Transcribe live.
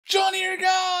John here,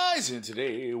 guys, and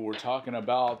today we're talking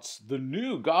about the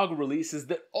new goggle releases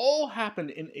that all happened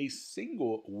in a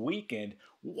single weekend.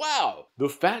 Wow! The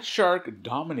Fatshark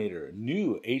Dominator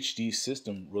new HD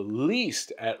system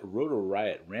released at Rotor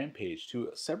Riot Rampage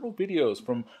to several videos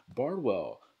from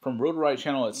Bardwell, from Rotor Riot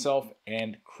channel itself,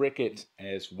 and Cricket,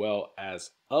 as well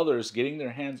as others getting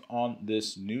their hands on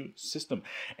this new system,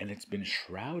 and it's been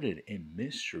shrouded in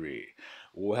mystery.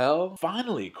 Well,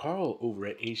 finally, Carl over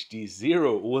at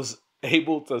HDZero was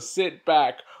able to sit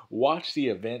back, watch the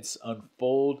events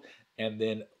unfold, and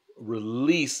then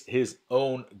release his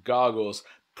own goggles,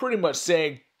 pretty much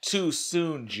saying, "Too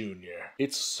soon, Junior."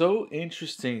 It's so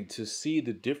interesting to see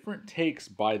the different takes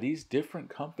by these different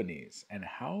companies and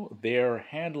how they're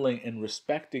handling and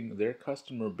respecting their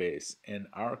customer base and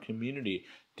our community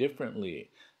differently.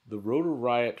 The Rotor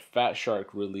Riot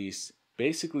Fatshark release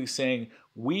basically saying,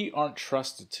 we aren't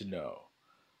trusted to know.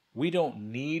 We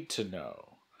don't need to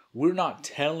know. We're not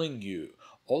telling you.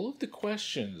 All of the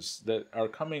questions that are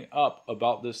coming up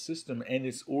about this system and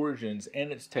its origins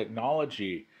and its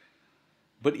technology.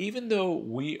 But even though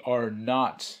we are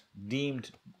not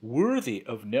deemed worthy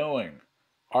of knowing,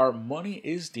 our money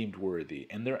is deemed worthy,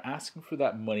 and they're asking for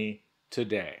that money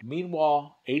today.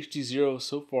 Meanwhile, HDZero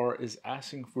so far is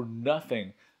asking for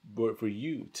nothing but for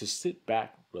you to sit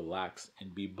back, relax,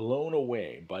 and be blown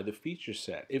away by the feature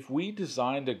set. If we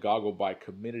designed a goggle by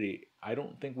committee, I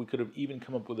don't think we could have even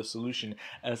come up with a solution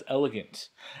as elegant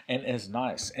and as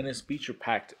nice and as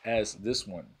feature-packed as this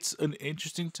one. It's an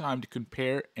interesting time to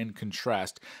compare and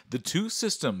contrast the two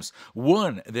systems,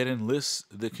 one that enlists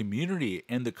the community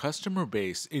and the customer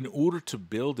base in order to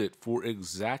build it for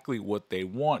exactly what they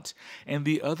want, and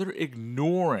the other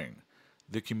ignoring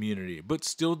the community, but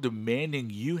still demanding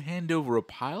you hand over a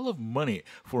pile of money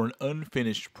for an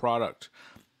unfinished product.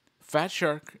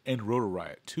 Fatshark and Rotor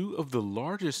Riot, two of the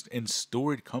largest and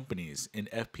storied companies in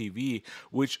FPV,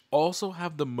 which also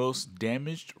have the most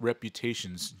damaged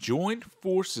reputations, joined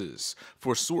forces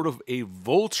for sort of a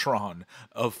Voltron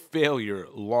of failure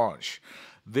launch.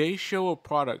 They show a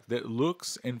product that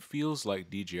looks and feels like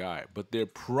DJI, but they're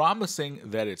promising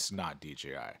that it's not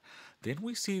DJI. Then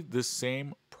we see the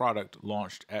same product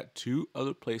launched at two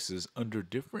other places under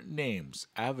different names,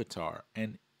 Avatar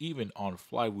and even on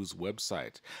Flywoo's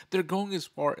website. They're going as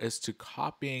far as to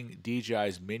copying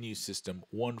DJI's menu system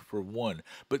one for one,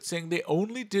 but saying they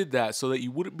only did that so that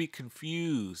you wouldn't be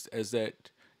confused as that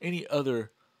any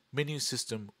other menu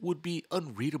system would be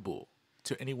unreadable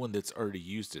to anyone that's already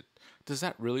used it. Does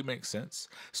that really make sense?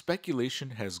 Speculation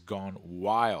has gone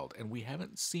wild, and we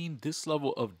haven't seen this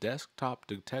level of desktop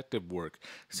detective work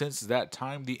since that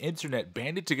time the internet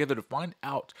banded together to find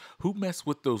out who messed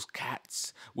with those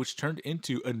cats, which turned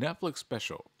into a Netflix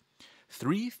special.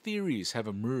 3 theories have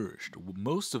emerged.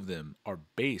 Most of them are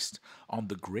based on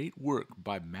the great work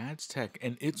by MadsTech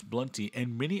and It's Blunty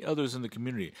and many others in the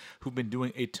community who've been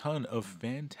doing a ton of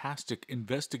fantastic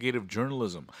investigative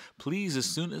journalism. Please, as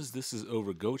soon as this is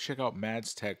over, go check out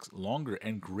MadsTech's longer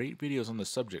and great videos on the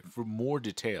subject for more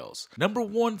details. Number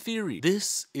 1 theory.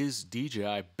 This is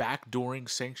DJI backdooring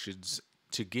sanctions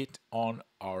to get on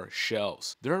our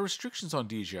shelves. There are restrictions on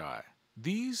DJI.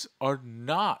 These are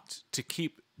not to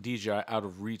keep DJI out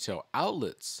of retail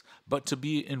outlets, but to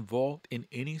be involved in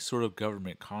any sort of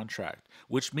government contract,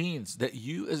 which means that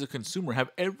you as a consumer have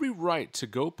every right to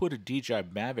go put a DJI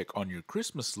Mavic on your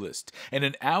Christmas list and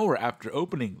an hour after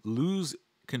opening lose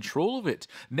control of it,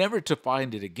 never to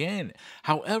find it again.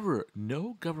 However,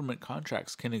 no government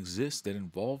contracts can exist that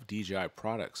involve DJI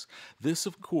products. This,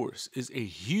 of course, is a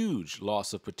huge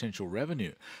loss of potential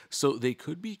revenue, so they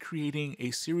could be creating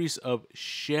a series of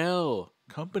shell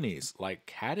companies like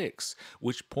Caddx,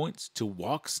 which points to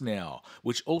Walksnail,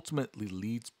 which ultimately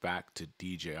leads back to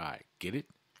DJI. Get it?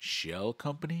 Shell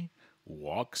company?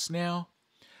 Walksnail?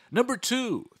 Number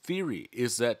 2 theory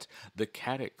is that the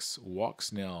Caddx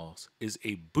Walksnails is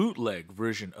a bootleg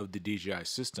version of the DJI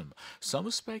system.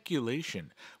 Some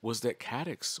speculation was that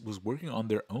Caddx was working on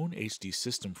their own HD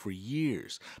system for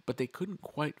years, but they couldn't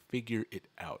quite figure it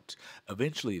out.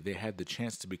 Eventually, they had the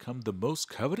chance to become the most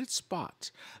coveted spot,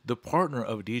 the partner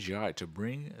of DJI to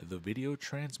bring the video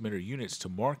transmitter units to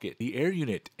market, the Air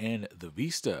Unit and the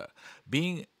Vista,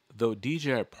 being the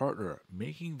DJI partner,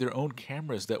 making their own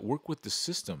cameras that work with the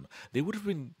system. They would have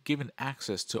been given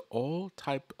access to all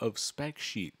type of spec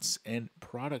sheets and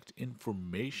product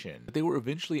information. They were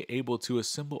eventually able to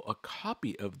assemble a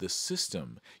copy of the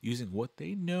system using what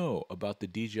they know about the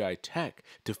DJI tech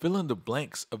to fill in the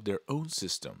blanks of their own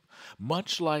system.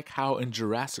 Much like how in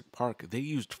Jurassic Park they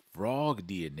used frog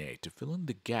DNA to fill in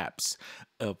the gaps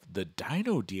of the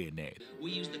dino DNA.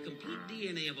 We used the complete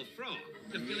DNA of a frog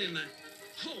to fill in the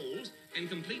hold, and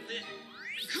complete the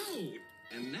code.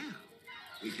 And now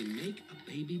we can make a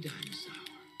baby dinosaur.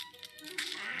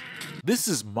 This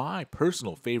is my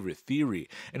personal favorite theory,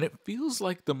 and it feels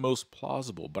like the most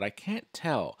plausible, but I can't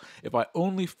tell if I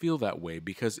only feel that way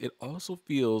because it also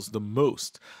feels the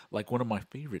most like one of my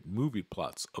favorite movie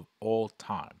plots of all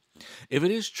time. If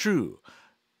it is true,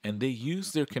 and they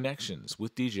use their connections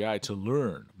with DJI to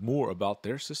learn more about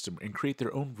their system and create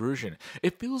their own version,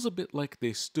 it feels a bit like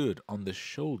they stood on the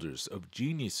shoulders of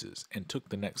geniuses and took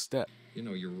the next step. You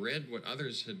know, you read what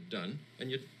others had done,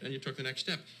 and you took the next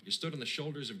step. You stood on the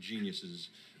shoulders of geniuses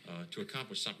to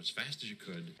accomplish something as fast as you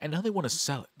could. And now they want to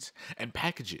sell it and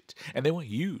package it, and they want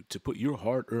you to put your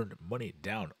hard-earned money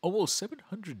down, almost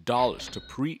 $700 to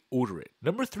pre-order it.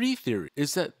 Number 3 theory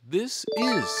is that this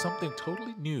is something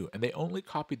totally new, and they only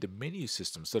copied the menu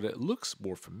system so that it looks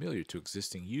more familiar to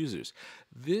existing users.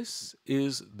 This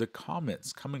is the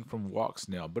comments coming from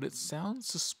Walksnail, but it sounds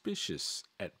suspicious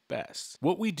at best.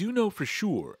 What we do know for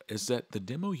sure is that the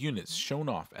demo units shown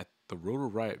off at the Rotor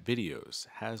Riot videos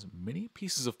has many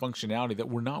pieces of functionality that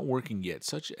were not working yet,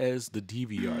 such as the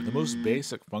DVR, the most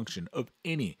basic function of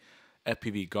any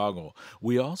FPV goggle.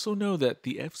 We also know that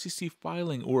the FCC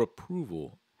filing or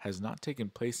approval has not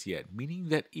taken place yet, meaning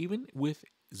that even with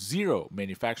zero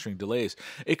manufacturing delays,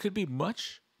 it could be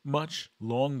much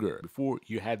longer before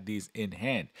you had these in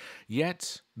hand.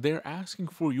 Yet, they're asking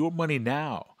for your money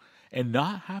now and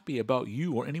not happy about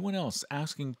you or anyone else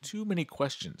asking too many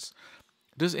questions.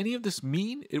 Does any of this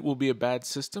mean it will be a bad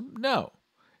system? No.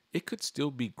 It could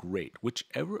still be great,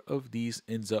 whichever of these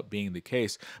ends up being the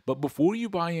case. But before you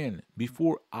buy in,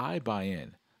 before I buy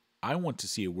in, I want to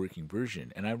see a working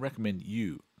version, and I recommend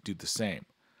you do the same.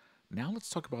 Now let's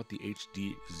talk about the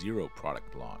HDZero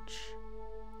product launch.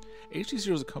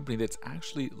 HDZero is a company that's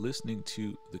actually listening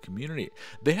to the community.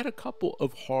 They had a couple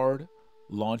of hard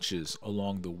launches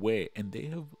along the way, and they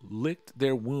have licked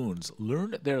their wounds,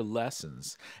 learned their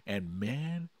lessons, and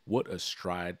man, what a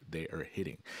stride they are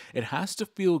hitting. It has to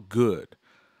feel good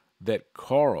that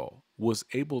Carl was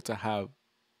able to have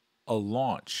a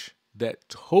launch that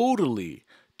totally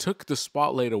took the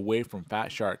spotlight away from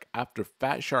Fatshark after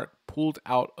Fatshark pulled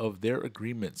out of their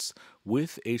agreements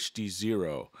with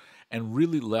HDZero and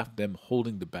really left them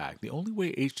holding the bag. The only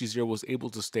way HDZero was able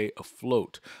to stay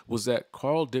afloat was that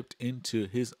Carl dipped into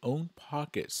his own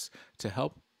pockets to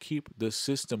help keep the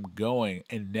system going,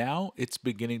 and now it's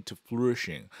beginning to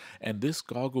flourishing. And this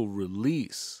goggle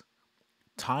release,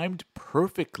 timed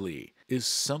perfectly, is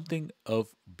something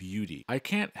of beauty. I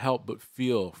can't help but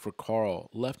feel for Carl,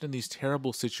 left in these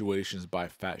terrible situations by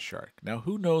Fatshark. Now,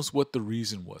 who knows what the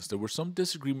reason was? There were some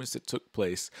disagreements that took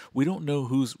place. We don't know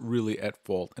who's really at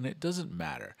fault, and it doesn't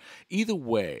matter. Either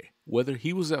way, whether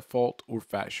he was at fault or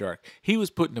Fatshark, he was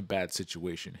put in a bad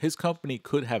situation. His company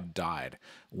could have died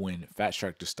when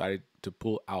Fatshark decided to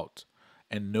pull out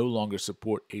and no longer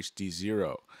support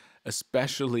HDZero.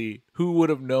 Especially, who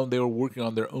would have known they were working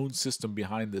on their own system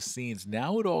behind the scenes?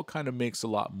 Now it all kind of makes a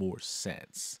lot more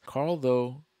sense. Carl,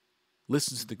 though,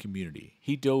 listens to the community.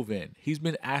 He dove in. He's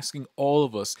been asking all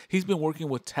of us. He's been working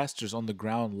with testers on the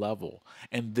ground level.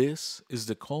 And this is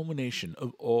the culmination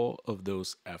of all of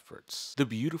those efforts. The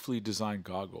beautifully designed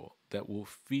goggle that will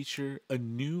feature a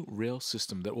new rail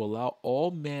system that will allow all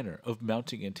manner of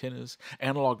mounting antennas,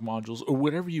 analog modules, or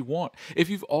whatever you want. If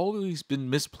you've always been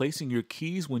misplacing your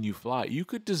keys when you fly, you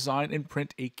could design and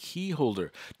print a key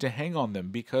holder to hang on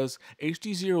them, because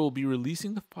HDZero will be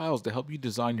releasing the files to help you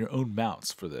design your own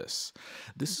mounts for this.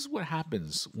 This is what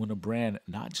happens when a brand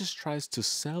not just tries to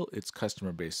sell its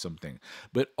customer base something,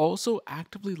 but also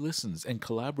actively listens and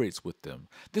collaborates with them.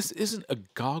 This isn't a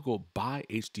goggle by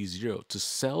HDZero to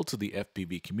sell to the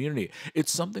FPV community.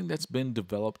 It's something that's been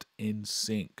developed in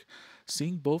sync.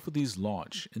 Seeing both of these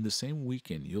launch in the same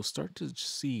weekend, you'll start to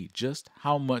see just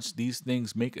how much these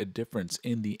things make a difference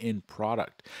in the end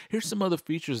product. Here's some other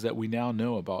features that we now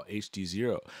know about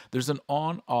HDZero. There's an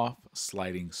on-off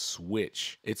sliding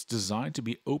switch. It's designed to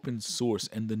be open source,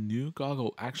 and the new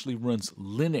goggle actually runs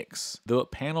Linux. The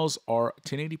panels are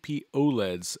 1080p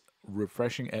OLEDs,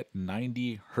 refreshing at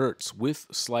 90 Hertz with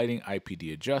sliding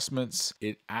IPD adjustments.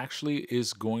 It actually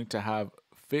is going to have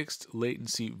fixed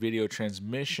latency video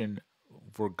transmission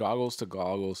for goggles to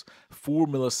goggles, 4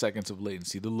 milliseconds of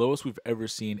latency, the lowest we've ever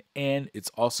seen, and it's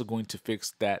also going to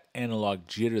fix that analog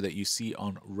jitter that you see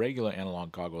on regular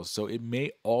analog goggles, so it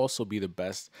may also be the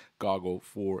best goggle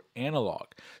for analog.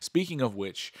 Speaking of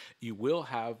which, you will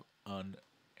have an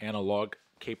analog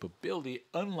capability,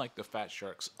 unlike the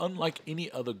Fatsharks, unlike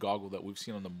any other goggle that we've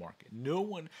seen on the market. No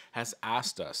one has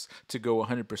asked us to go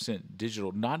 100%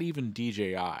 digital, not even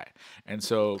DJI. And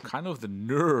so kind of the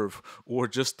nerve or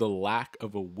just the lack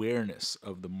of awareness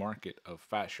of the market of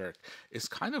Fatshark is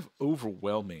kind of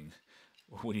overwhelming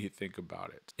when you think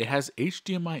about it. It has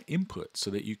HDMI input so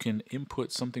that you can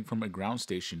input something from a ground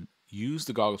station, use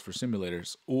the goggles for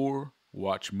simulators, or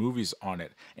watch movies on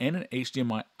it, and an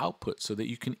HDMI output so that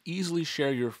you can easily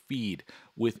share your feed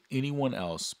with anyone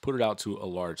else, put it out to a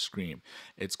large screen.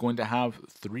 It's going to have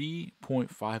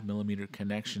 3.5mm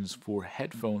connections for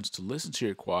headphones to listen to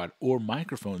your quad, or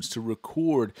microphones to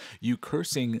record you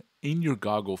cursing in your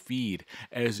goggle feed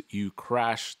as you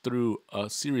crash through a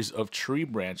series of tree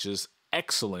branches.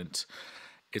 Excellent.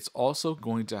 It's also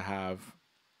going to have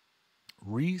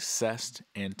recessed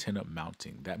antenna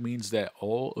mounting. That means that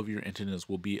all of your antennas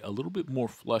will be a little bit more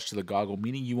flush to the goggle,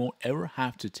 meaning you won't ever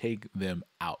have to take them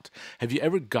out. Have you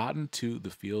ever gotten to the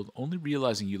field only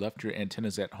realizing you left your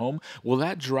antennas at home? Well,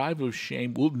 that drive of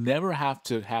shame will never have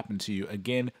to happen to you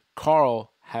again.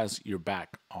 Carl has your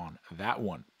back on that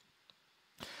one.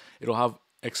 It'll have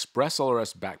Express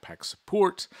LRS backpack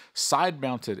support,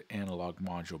 side-mounted analog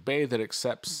module bay that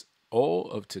accepts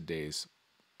all of today's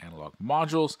analog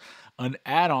modules, an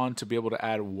add-on to be able to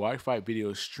add Wi-Fi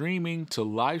video streaming to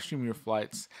live stream your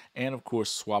flights, and of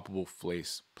course swappable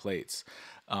plates.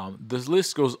 This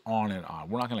list goes on and on.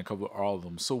 We're not going to cover all of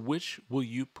them. So which will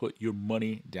you put your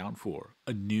money down for?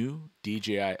 A new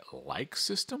DJI-like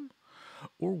system,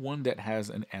 or one that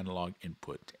has an analog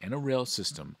input and a rail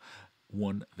system,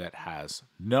 one that has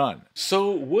none?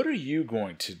 So what are you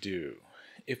going to do?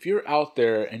 If you're out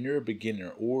there and you're a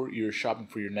beginner, or you're shopping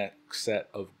for your next set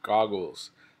of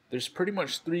goggles, there's pretty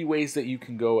much 3 ways that you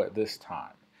can go at this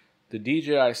time: the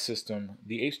DJI system,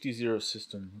 the HDZero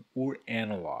system, or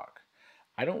analog.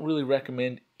 I don't really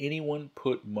recommend anyone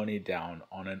put money down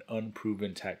on an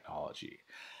unproven technology.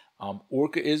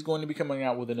 Orca is going to be coming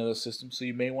out with another system, so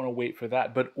you may want to wait for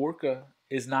that. But Orca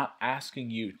is not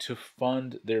asking you to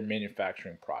fund their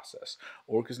manufacturing process.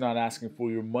 Orca is not asking for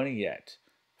your money yet.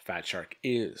 Fatshark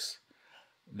is.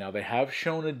 Now, they have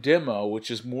shown a demo, which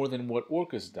is more than what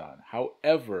Orca's done.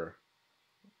 However,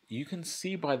 you can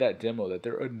see by that demo that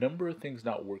there are a number of things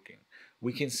not working.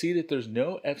 We can see that there's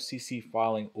no FCC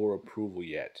filing or approval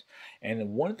yet.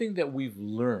 And one thing that we've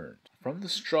learned from the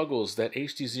struggles that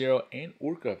HDZero and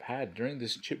Orca have had during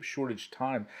this chip shortage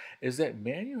time is that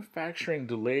manufacturing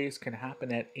delays can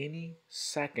happen at any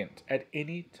second, at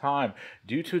any time,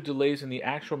 due to delays in the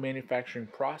actual manufacturing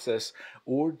process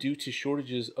or due to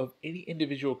shortages of any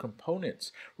individual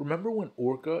components. Remember when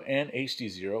Orca and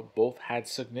HDZero both had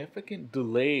significant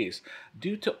delays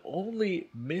due to only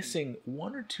missing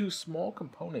 1 or 2 small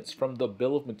components from the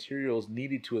bill of materials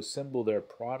needed to assemble their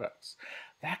products?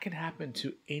 That can happen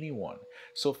to anyone.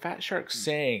 So Fatshark's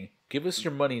saying, give us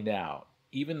your money now,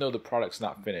 even though the product's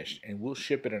not finished, and we'll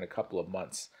ship it in a couple of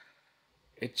months.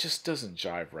 It just doesn't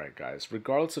jive right, guys,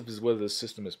 regardless of whether the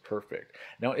system is perfect.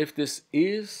 Now, if this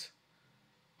is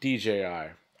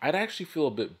DJI, I'd actually feel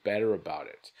a bit better about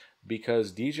it,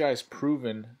 because DJI's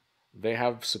proven they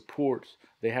have support,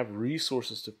 they have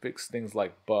resources to fix things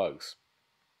like bugs.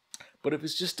 But if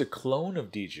it's just a clone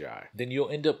of DJI, then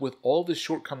you'll end up with all the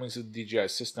shortcomings of the DJI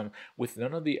system with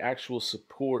none of the actual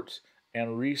support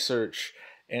and research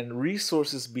and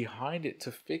resources behind it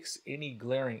to fix any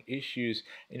glaring issues,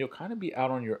 and you'll kind of be out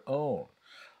on your own.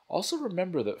 Also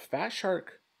remember that Fatshark,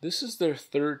 this is their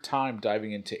 3rd time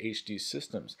diving into HD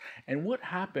systems. And what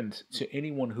happened to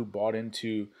anyone who bought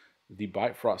into the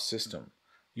Bifrost system?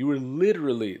 You were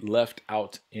literally left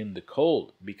out in the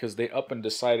cold because they up and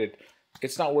decided,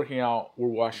 it's not working out, we're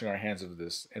washing our hands of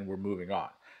this, and we're moving on.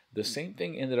 The same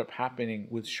thing ended up happening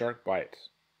with Sharkbite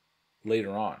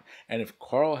later on. And if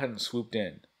Carl hadn't swooped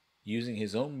in, using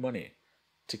his own money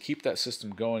to keep that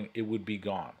system going, it would be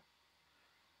gone.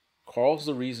 Carl's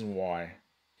the reason why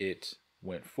it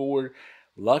went forward.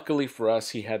 Luckily for us,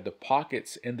 he had the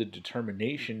pockets and the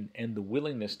determination and the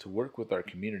willingness to work with our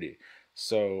community.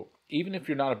 So even if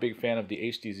you're not a big fan of the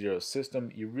HDZero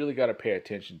system, you really got to pay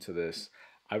attention to this.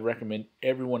 I recommend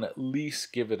everyone at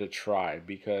least give it a try,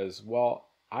 because while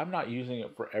I'm not using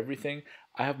it for everything,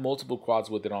 I have multiple quads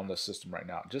with it on the system right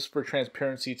now. Just for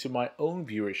transparency to my own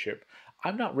viewership,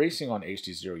 I'm not racing on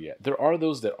HDZero yet. There are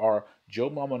those that are. Joe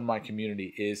Mama in my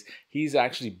community is. He's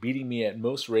actually beating me at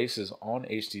most races on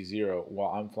HDZero while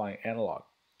I'm flying analog.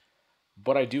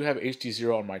 But I do have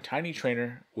HDZero on my tiny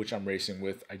trainer, which I'm racing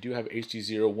with. I do have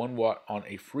HDZero 1 watt on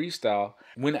a freestyle.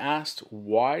 When asked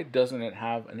why doesn't it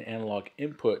have an analog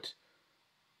input,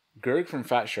 Gerg from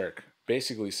Fatshark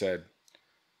basically said,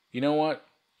 you know what?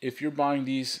 if you're buying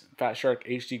these Fatshark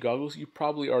HD goggles, you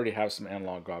probably already have some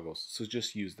analog goggles, so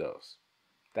just use those.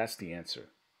 That's the answer.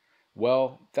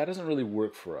 Well, that doesn't really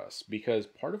work for us because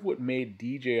part of what made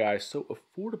DJI so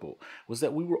affordable was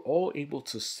that we were all able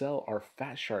to sell our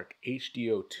Fatshark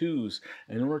HDO2s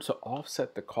in order to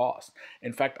offset the cost.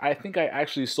 In fact, I think I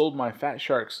actually sold my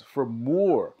Fatsharks for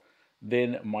more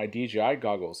than my DJI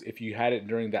goggles if you had it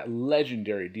during that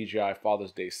legendary DJI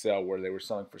Father's Day sale where they were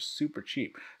selling for super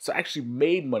cheap. So I actually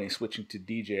made money switching to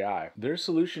DJI. Their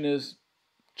solution is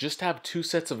just have 2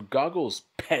 sets of goggles,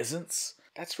 peasants.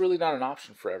 That's really not an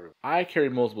option for everyone. I carry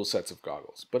multiple sets of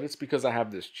goggles, but it's because I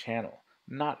have this channel.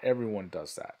 Not everyone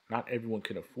does that. Not everyone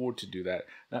can afford to do that.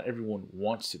 Not everyone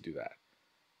wants to do that.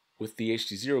 With the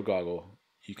HDZero goggle,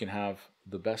 you can have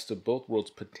the best of both worlds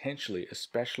potentially,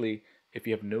 especially if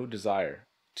you have no desire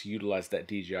to utilize that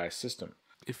DJI system.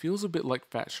 It feels a bit like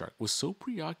Fatshark was so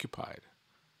preoccupied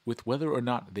with whether or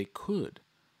not they could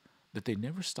that they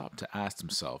never stopped to ask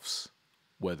themselves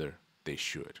whether they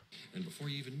should. And before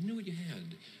you even knew what you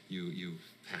had, you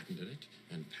patented it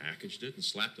and packaged it and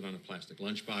slapped it on a plastic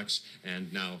lunchbox,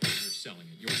 and now you're selling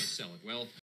it. You want to sell it. Well,